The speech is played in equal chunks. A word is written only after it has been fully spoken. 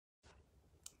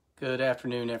Good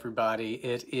afternoon, everybody.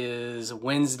 It is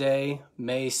Wednesday,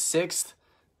 May 6th,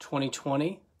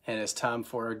 2020, and it's time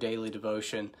for our daily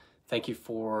devotion. Thank you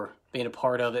for being a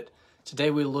part of it. Today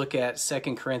we look at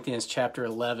 2 Corinthians chapter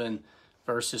 11,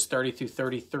 verses 30 through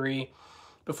 33.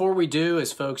 Before we do,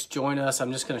 as folks join us,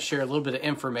 I'm just going to share a little bit of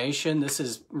information. This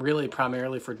is really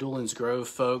primarily for Dulin's Grove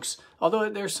folks, although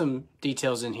there's some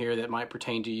details in here that might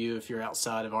pertain to you if you're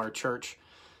outside of our church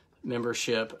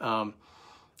membership.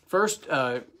 First,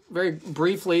 very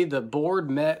briefly, the board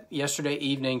met yesterday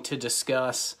evening to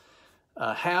discuss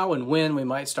how and when we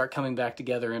might start coming back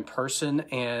together in person,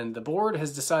 and the board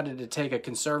has decided to take a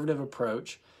conservative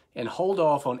approach and hold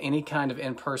off on any kind of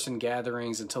in-person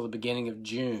gatherings until the beginning of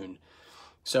June.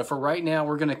 So for right now,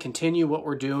 we're going to continue what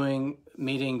we're doing,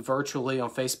 meeting virtually on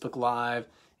Facebook Live,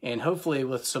 and hopefully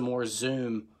with some more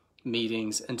Zoom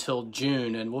meetings until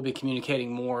June, and we'll be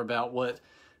communicating more about what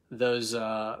those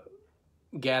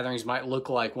gatherings might look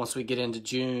like once we get into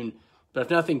June. But if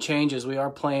nothing changes, we are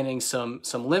planning some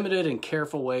limited and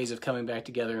careful ways of coming back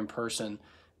together in person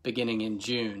beginning in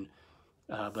June.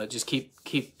 But just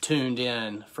keep tuned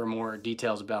in for more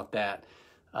details about that.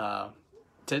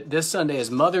 This Sunday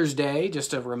is Mother's Day.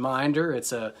 Just a reminder,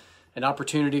 it's an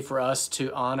opportunity for us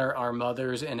to honor our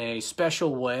mothers in a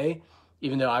special way,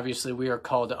 even though obviously we are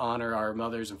called to honor our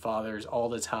mothers and fathers all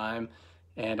the time.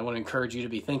 And I want to encourage you to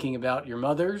be thinking about your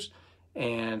mothers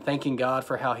and thanking God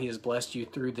for how he has blessed you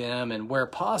through them, and where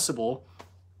possible,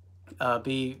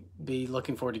 be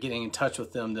looking forward to getting in touch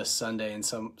with them this Sunday in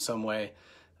some way,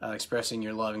 expressing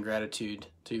your love and gratitude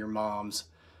to your moms.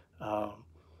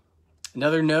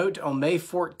 Another note, on May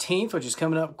 14th, which is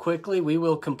coming up quickly, we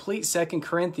will complete 2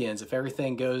 Corinthians if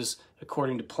everything goes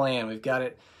according to plan. We've got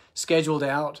it scheduled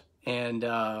out, and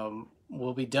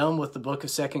we'll be done with the book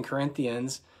of 2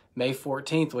 Corinthians May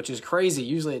 14th, which is crazy.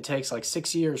 Usually it takes like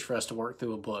 6 years for us to work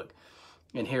through a book,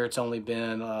 and here it's only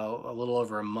been a little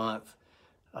over a month.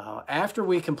 After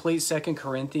we complete 2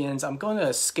 Corinthians, I'm going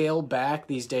to scale back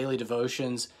these daily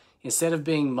devotions. Instead of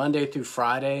being Monday through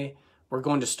Friday, we're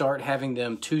going to start having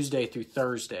them Tuesday through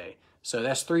Thursday. So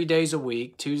that's 3 days a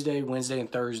week, Tuesday, Wednesday, and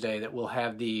Thursday, that we'll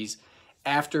have these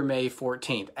after May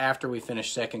 14th, after we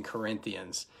finish 2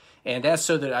 Corinthians. And that's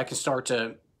so that I can start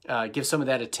to give some of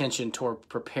that attention toward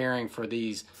preparing for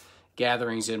these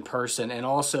gatherings in person, and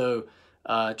also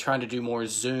trying to do more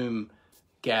Zoom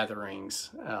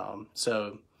gatherings.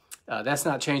 So that's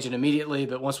not changing immediately,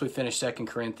 but once we finish 2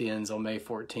 Corinthians on May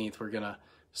 14th, we're going to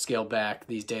scale back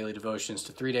these daily devotions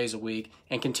to 3 days a week,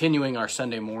 and continuing our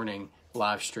Sunday morning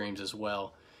live streams as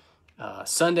well.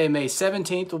 Sunday, May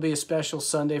 17th will be a special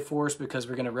Sunday for us because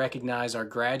we're going to recognize our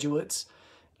graduates.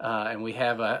 And we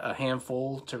have a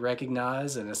handful to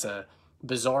recognize, and it's a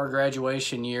bizarre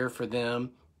graduation year for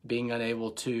them, being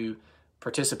unable to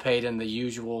participate in the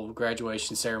usual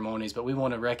graduation ceremonies, but we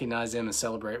want to recognize them and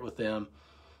celebrate with them.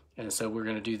 And so we're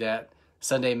going to do that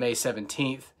Sunday, May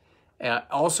 17th.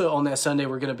 Also on that Sunday,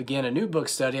 we're going to begin a new book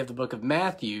study of the book of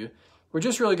Matthew. We're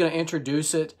just really going to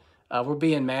introduce it. We'll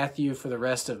be in Matthew for the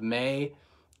rest of May.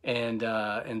 And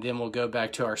then we'll go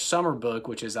back to our summer book,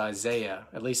 which is Isaiah.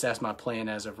 At least that's my plan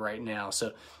as of right now.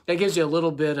 So that gives you a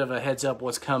little bit of a heads up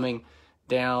what's coming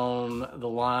down the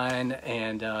line.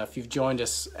 And if you've joined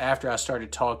us after I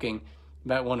started talking, you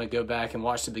might want to go back and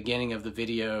watch the beginning of the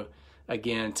video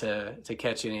again to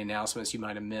catch any announcements you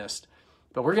might have missed.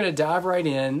 But we're going to dive right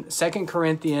in. 2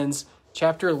 Corinthians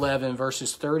chapter 11,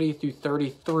 verses 30 through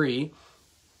 33.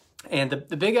 And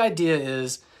the big idea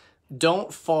is,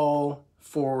 don't fall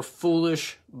for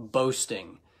foolish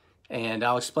boasting. And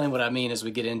I'll explain what I mean as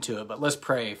we get into it, but let's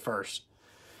pray first.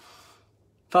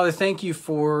 Father, thank you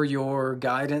for your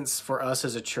guidance for us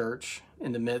as a church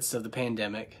in the midst of the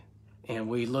pandemic, and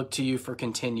we look to you for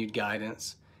continued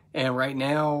guidance. And right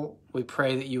now, we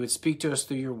pray that you would speak to us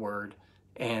through your word,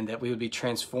 and that we would be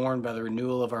transformed by the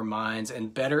renewal of our minds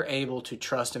and better able to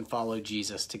trust and follow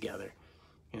Jesus together.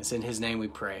 And it's in his name we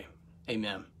pray.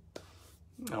 Amen.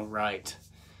 All right.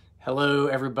 Hello,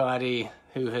 everybody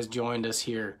who has joined us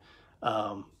here.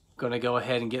 Going to go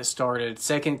ahead and get started.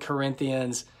 2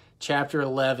 Corinthians chapter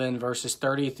 11, verses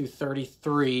 30 through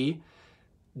 33.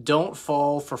 Don't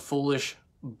fall for foolish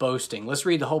boasting. Let's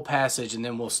read the whole passage, and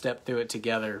then we'll step through it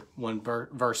together, one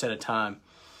verse at a time.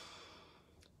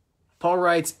 Paul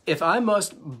writes, "If I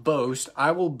must boast,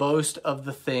 I will boast of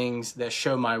the things that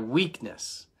show my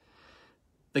weakness.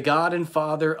 The God and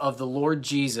Father of the Lord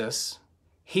Jesus,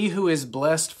 he who is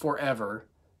blessed forever,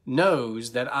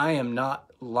 knows that I am not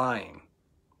lying.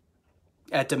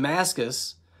 At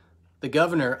Damascus, the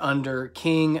governor under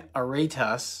King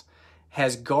Aretas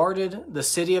has guarded the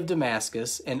city of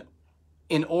Damascus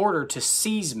in order to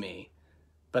seize me,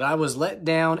 but I was let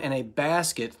down in a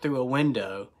basket through a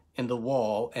window in the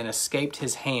wall and escaped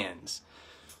his hands.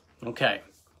 Okay,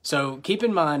 so keep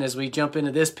in mind as we jump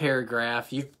into this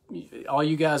paragraph, all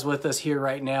you guys with us here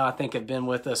right now, I think have been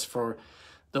with us for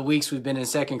the weeks we've been in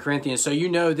 2 Corinthians. So you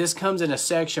know this comes in a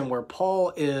section where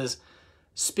Paul is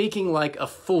speaking like a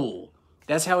fool.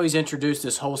 That's how he's introduced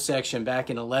this whole section back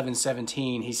in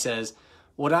 11:17. He says,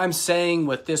 "What I'm saying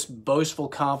with this boastful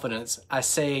confidence, I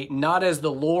say not as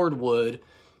the Lord would,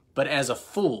 but as a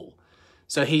fool."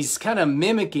 So he's kind of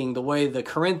mimicking the way the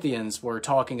Corinthians were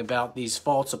talking about these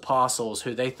false apostles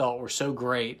who they thought were so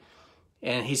great.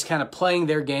 And he's kind of playing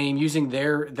their game, using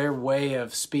their way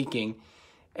of speaking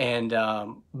and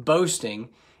boasting.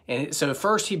 And so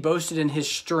first he boasted in his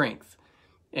strength.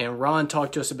 And Ron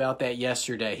talked to us about that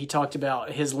yesterday. He talked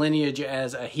about his lineage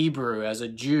as a Hebrew, as a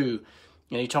Jew.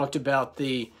 And he talked about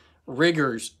the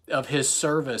rigors of his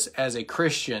service as a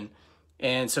Christian.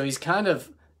 And so he's kind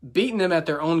of beating them at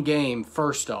their own game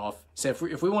first off. So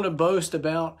if we want to boast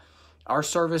about our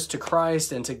service to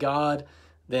Christ and to God,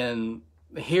 then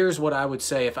here's what I would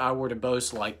say if I were to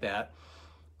boast like that.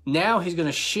 Now he's going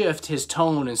to shift his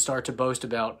tone and start to boast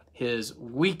about his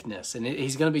weakness. And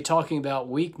he's going to be talking about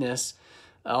weakness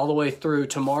all the way through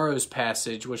tomorrow's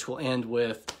passage, which will end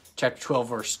with chapter 12,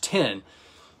 verse 10.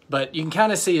 But you can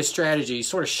kind of see his strategy. He's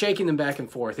sort of shaking them back and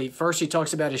forth. First he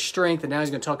talks about his strength, and now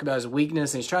he's going to talk about his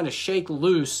weakness. And he's trying to shake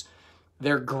loose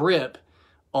their grip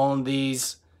on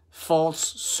these false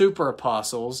super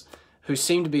apostles who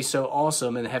seem to be so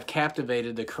awesome and have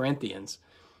captivated the Corinthians.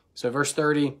 So verse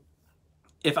 30,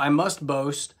 "If I must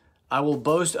boast, I will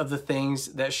boast of the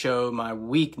things that show my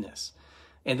weakness."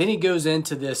 And then he goes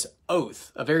into this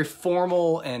oath, a very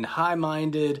formal and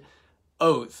high-minded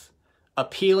oath,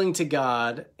 appealing to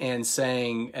God and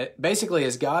saying, basically,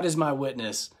 as God is my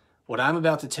witness, what I'm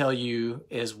about to tell you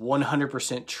is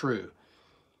 100% true.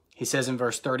 He says in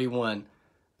verse 31,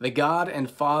 "The God and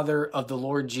Father of the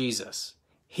Lord Jesus,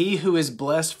 he who is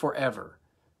blessed forever,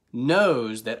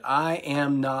 knows that I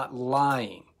am not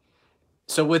lying."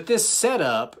 So with this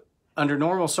setup, under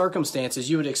normal circumstances,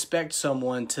 you would expect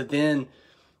someone to then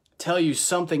tell you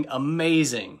something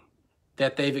amazing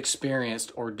that they've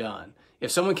experienced or done. If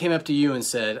someone came up to you and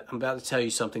said, "I'm about to tell you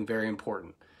something very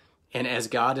important, and as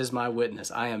God is my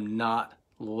witness, I am not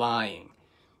lying,"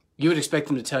 you would expect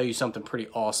them to tell you something pretty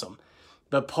awesome.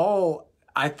 But Paul,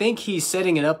 I think he's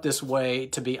setting it up this way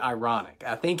to be ironic.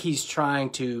 I think he's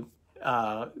trying to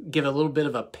give a little bit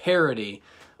of a parody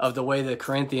of the way the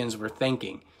Corinthians were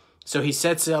thinking. So he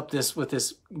sets up this with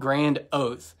this grand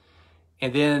oath,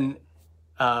 and then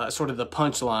sort of the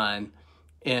punchline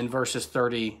in verses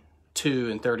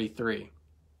 32 and 33.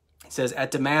 It says,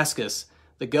 "At Damascus,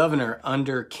 the governor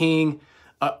under King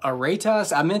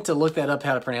Aretas," I meant to look that up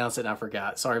how to pronounce it and I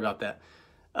forgot. Sorry about that.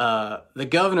 "The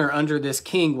governor under this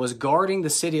king was guarding the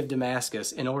city of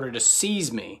Damascus in order to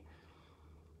seize me.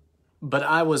 But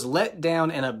I was let down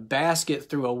in a basket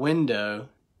through a window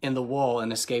in the wall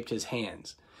and escaped his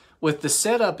hands." With the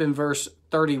setup in verse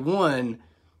 31,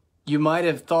 you might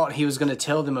have thought he was going to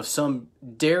tell them of some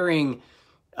daring,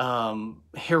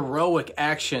 heroic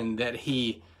action that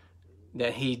he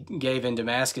gave in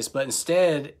Damascus, but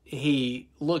instead he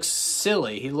looks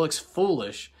silly, he looks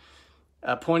foolish,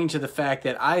 pointing to the fact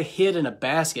that I hid in a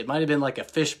basket. Might have been like a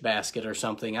fish basket or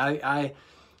something. I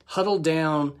huddled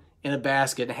down in a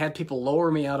basket and had people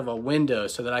lower me out of a window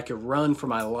so that I could run for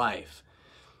my life.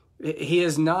 He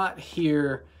is not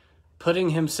here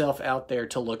putting himself out there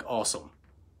to look awesome.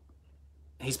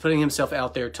 He's putting himself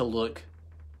out there to look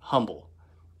humble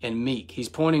and meek. He's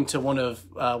pointing to one of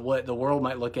what the world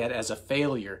might look at as a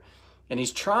failure. And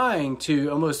he's trying to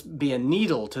almost be a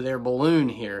needle to their balloon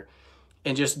here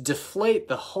and just deflate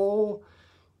the whole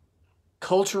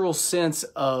cultural sense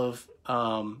of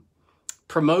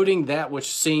promoting that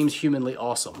which seems humanly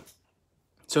awesome.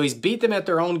 So he's beat them at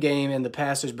their own game in the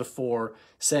passage before,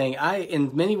 saying, I,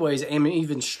 in many ways, am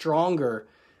even stronger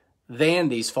than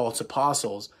these false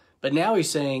apostles. But now he's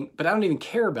saying, but I don't even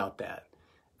care about that.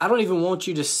 I don't even want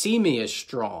you to see me as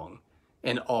strong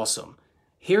and awesome.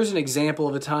 Here's an example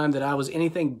of a time that I was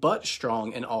anything but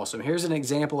strong and awesome. Here's an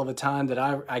example of a time that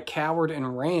I cowered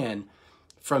and ran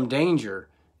from danger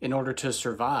in order to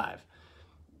survive.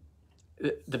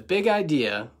 The big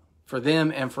idea for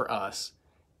them and for us,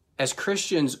 as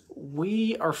Christians,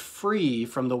 we are free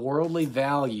from the worldly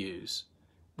values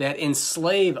that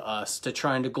enslave us to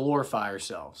trying to glorify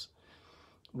ourselves.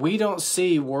 We don't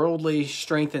see worldly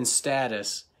strength and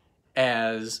status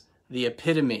as the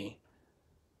epitome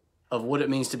of what it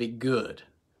means to be good.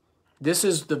 This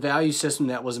is the value system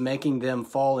that was making them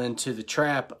fall into the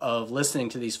trap of listening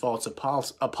to these false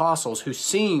apostles who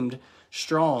seemed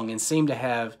strong and seem to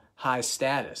have high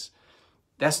status.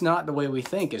 That's not the way we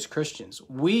think as Christians.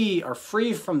 We are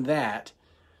free from that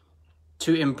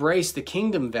to embrace the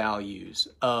kingdom values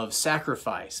of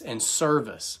sacrifice and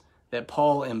service that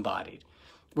Paul embodied.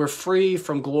 We're free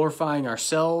from glorifying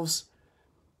ourselves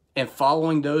and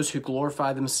following those who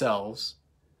glorify themselves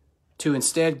to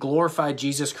instead glorify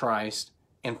Jesus Christ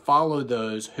and follow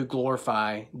those who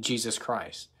glorify Jesus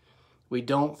Christ. We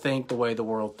don't think the way the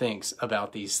world thinks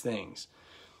about these things.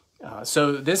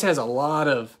 So this has a lot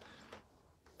of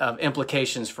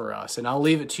implications for us, and I'll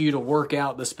leave it to you to work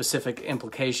out the specific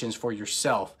implications for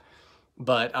yourself,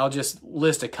 but I'll just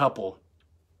list a couple.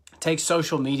 Take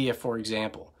social media, for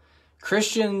example.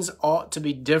 Christians ought to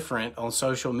be different on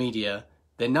social media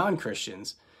than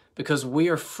non-Christians because we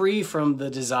are free from the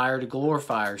desire to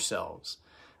glorify ourselves.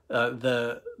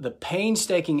 The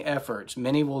painstaking efforts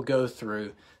many will go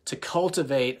through to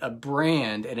cultivate a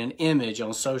brand and an image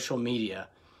on social media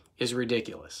is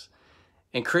ridiculous.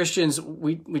 And Christians,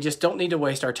 we just don't need to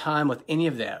waste our time with any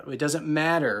of that. It doesn't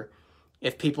matter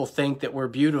if people think that we're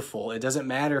beautiful. It doesn't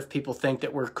matter if people think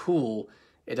that we're cool.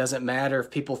 It doesn't matter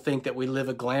if people think that we live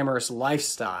a glamorous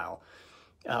lifestyle.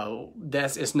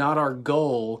 It's not our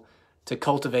goal to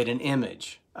cultivate an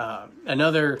image.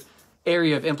 Another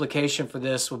area of implication for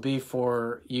this will be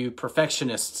for you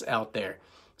perfectionists out there.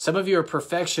 Some of you are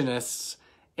perfectionists,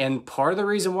 and part of the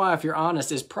reason why, if you're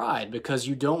honest, is pride, because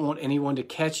you don't want anyone to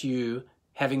catch you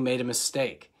having made a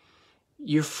mistake.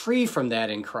 You're free from that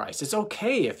in Christ. It's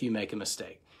okay if you make a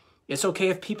mistake. It's okay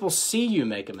if people see you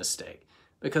make a mistake,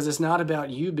 because it's not about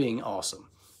you being awesome.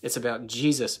 It's about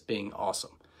Jesus being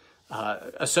awesome.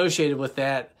 Associated with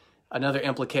that, another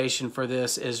implication for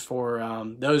this is for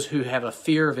those who have a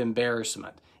fear of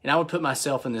embarrassment. And I would put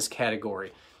myself in this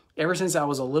category. Ever since I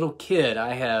was a little kid,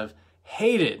 I have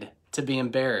hated to be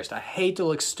embarrassed. I hate to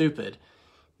look stupid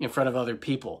in front of other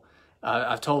people.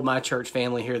 I've told my church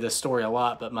family here this story a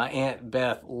lot, but my Aunt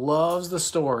Beth loves the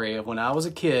story of when I was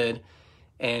a kid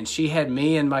and she had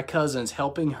me and my cousins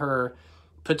helping her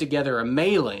put together a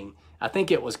mailing. I think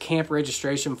it was camp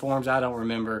registration forms. I don't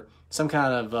remember. Some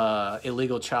kind of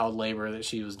illegal child labor that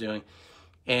she was doing.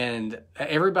 And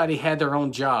everybody had their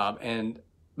own job. And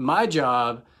my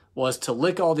job was to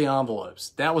lick all the envelopes.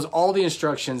 That was all the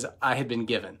instructions I had been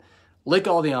given. Lick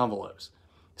all the envelopes.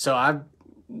 So I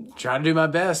tried to do my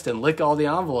best and lick all the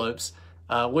envelopes.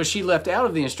 What she left out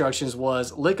of the instructions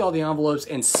was lick all the envelopes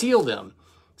and seal them.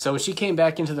 So when she came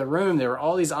back into the room, there were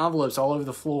all these envelopes all over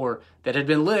the floor that had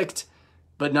been licked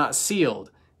but not sealed.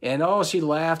 And she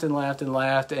laughed and laughed and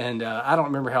laughed. And I don't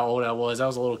remember how old I was. I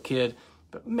was a little kid.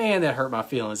 But man, that hurt my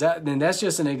feelings. That's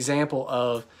just an example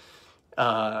of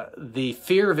the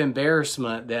fear of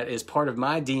embarrassment that is part of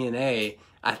my DNA.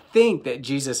 I think that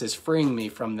Jesus is freeing me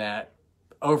from that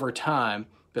over time.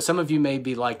 But some of you may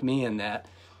be like me in that.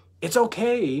 It's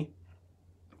okay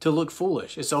to look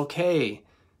foolish. It's okay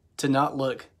to not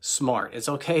look smart. It's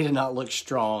okay to not look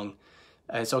strong.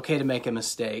 It's okay to make a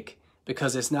mistake,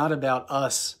 because it's not about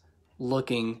us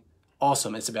looking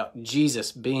awesome. It's about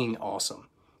Jesus being awesome.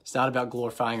 It's not about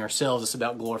glorifying ourselves. It's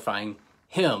about glorifying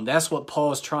Him. That's what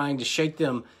Paul is trying to shake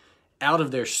them out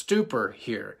of their stupor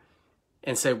here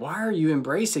and say, why are you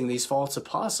embracing these false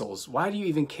apostles? Why do you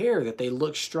even care that they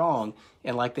look strong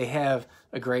and like they have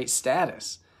a great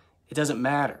status? It doesn't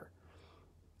matter.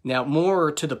 Now,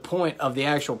 more to the point of the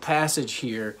actual passage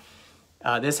here,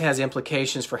 this has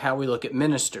implications for how we look at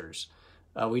ministers.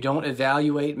 We don't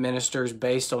evaluate ministers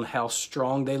based on how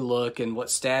strong they look and what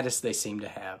status they seem to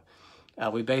have.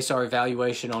 We base our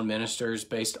evaluation on ministers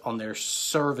based on their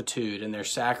servitude and their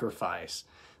sacrifice.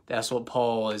 That's what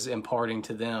Paul is imparting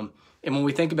to them. And when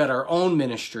we think about our own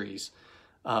ministries,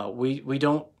 we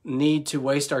don't need to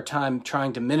waste our time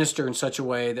trying to minister in such a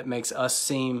way that makes us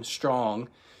seem strong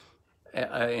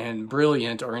and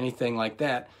brilliant or anything like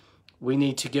that. We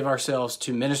need to give ourselves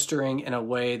to ministering in a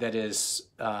way that is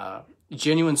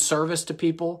genuine service to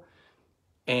people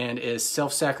and is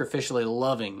self-sacrificially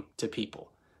loving to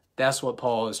people. That's what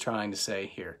Paul is trying to say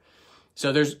here.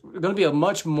 So there's going to be a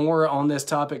much more on this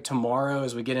topic tomorrow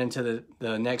as we get into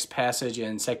the next passage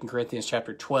in 2 Corinthians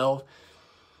chapter 12.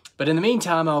 But in the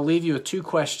meantime, I'll leave you with two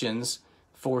questions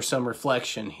for some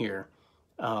reflection here.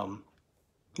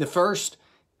 The first,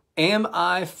 am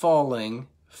I falling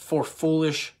for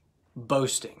foolish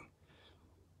boasting?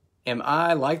 Am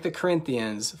I, like the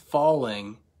Corinthians,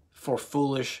 falling for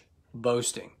foolish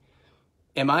boasting?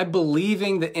 Am I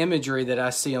believing the imagery that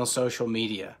I see on social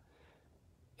media?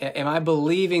 Am I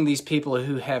believing these people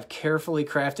who have carefully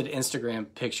crafted Instagram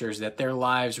pictures that their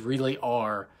lives really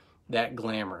are that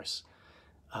glamorous?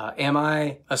 Am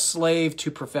I a slave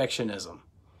to perfectionism?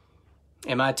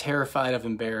 Am I terrified of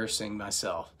embarrassing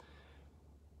myself?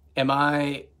 Am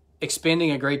I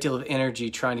expending a great deal of energy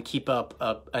trying to keep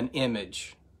up an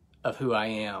image of who I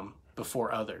am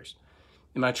before others?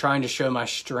 Am I trying to show my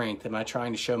strength? Am I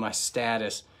trying to show my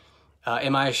status?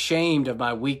 Am I ashamed of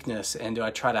my weakness, and do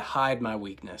I try to hide my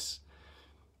weakness?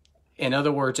 In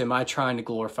other words, am I trying to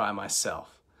glorify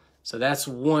myself? So that's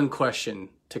one question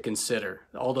to consider.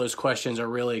 All those questions are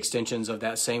really extensions of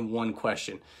that same one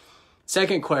question.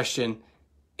 Second question,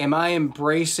 am I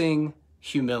embracing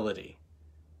humility?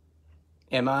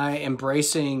 Am I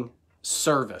embracing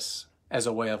service as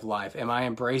a way of life? Am I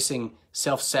embracing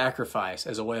self-sacrifice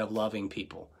as a way of loving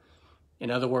people?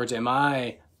 In other words, am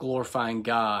I glorifying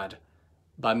God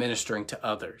by ministering to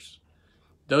others?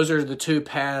 Those are the two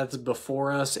paths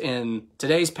before us in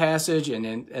today's passage,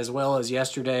 and as well as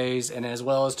yesterday's, and as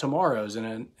well as tomorrow's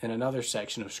in another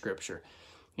section of Scripture.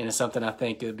 And it's something I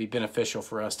think it would be beneficial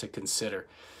for us to consider.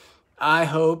 I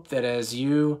hope that as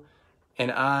you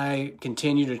and I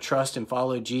continue to trust and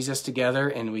follow Jesus together,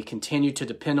 and we continue to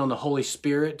depend on the Holy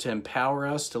Spirit to empower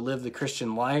us to live the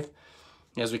Christian life,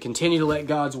 as we continue to let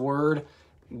God's Word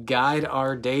guide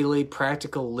our daily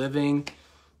practical living,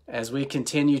 as we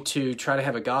continue to try to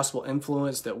have a gospel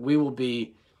influence, that we will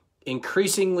be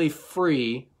increasingly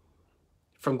free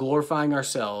from glorifying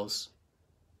ourselves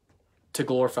to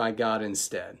glorify God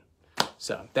instead.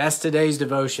 So that's today's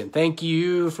devotion. Thank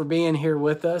you for being here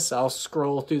with us. I'll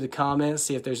scroll through the comments,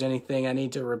 see if there's anything I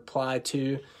need to reply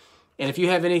to. And if you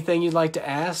have anything you'd like to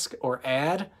ask or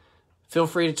add, feel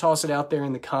free to toss it out there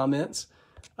in the comments.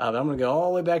 But I'm going to go all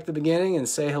the way back to the beginning and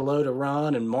say hello to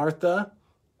Ron and Martha.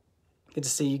 Good to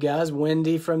see you guys.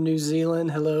 Wendy from New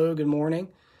Zealand. Hello, good morning.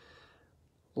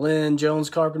 Lynn Jones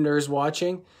Carpenter is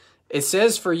watching. It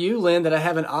says for you, Lynn, that I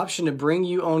have an option to bring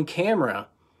you on camera.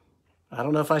 I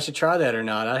don't know if I should try that or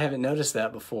not. I haven't noticed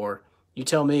that before. You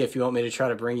tell me if you want me to try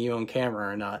to bring you on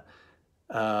camera or not.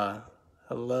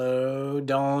 Hello,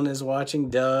 Dawn is watching.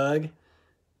 Doug.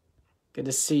 Good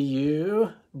to see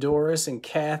you. Doris and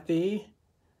Kathy.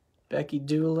 Becky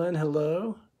Dulin,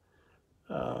 hello.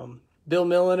 Bill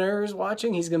Milliner is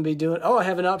watching. He's going to be doing... Oh, I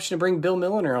have an option to bring Bill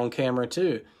Milliner on camera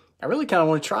too. I really kind of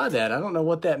want to try that. I don't know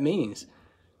what that means.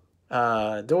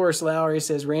 Doris Lowry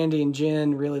says, Randy and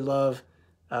Jen really love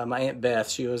my Aunt Beth.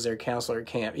 She was their counselor at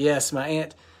camp. Yes, my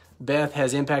Aunt Beth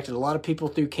has impacted a lot of people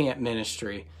through camp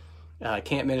ministry.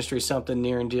 Camp ministry is something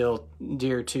near and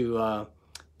dear to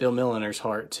Bill Milliner's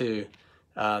heart too.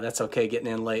 That's okay getting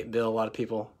in late, Bill. A lot of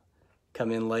people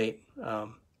come in late. All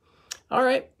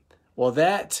right. Well,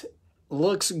 that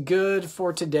looks good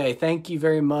for today. Thank you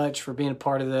very much for being a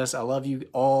part of this. I love you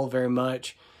all very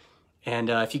much. And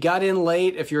if you got in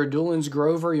late, if you're a Dulin's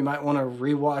Grover, you might want to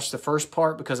rewatch the first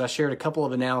part because I shared a couple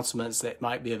of announcements that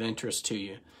might be of interest to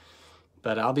you.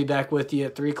 But I'll be back with you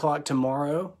at 3 o'clock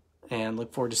tomorrow and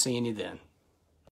look forward to seeing you then.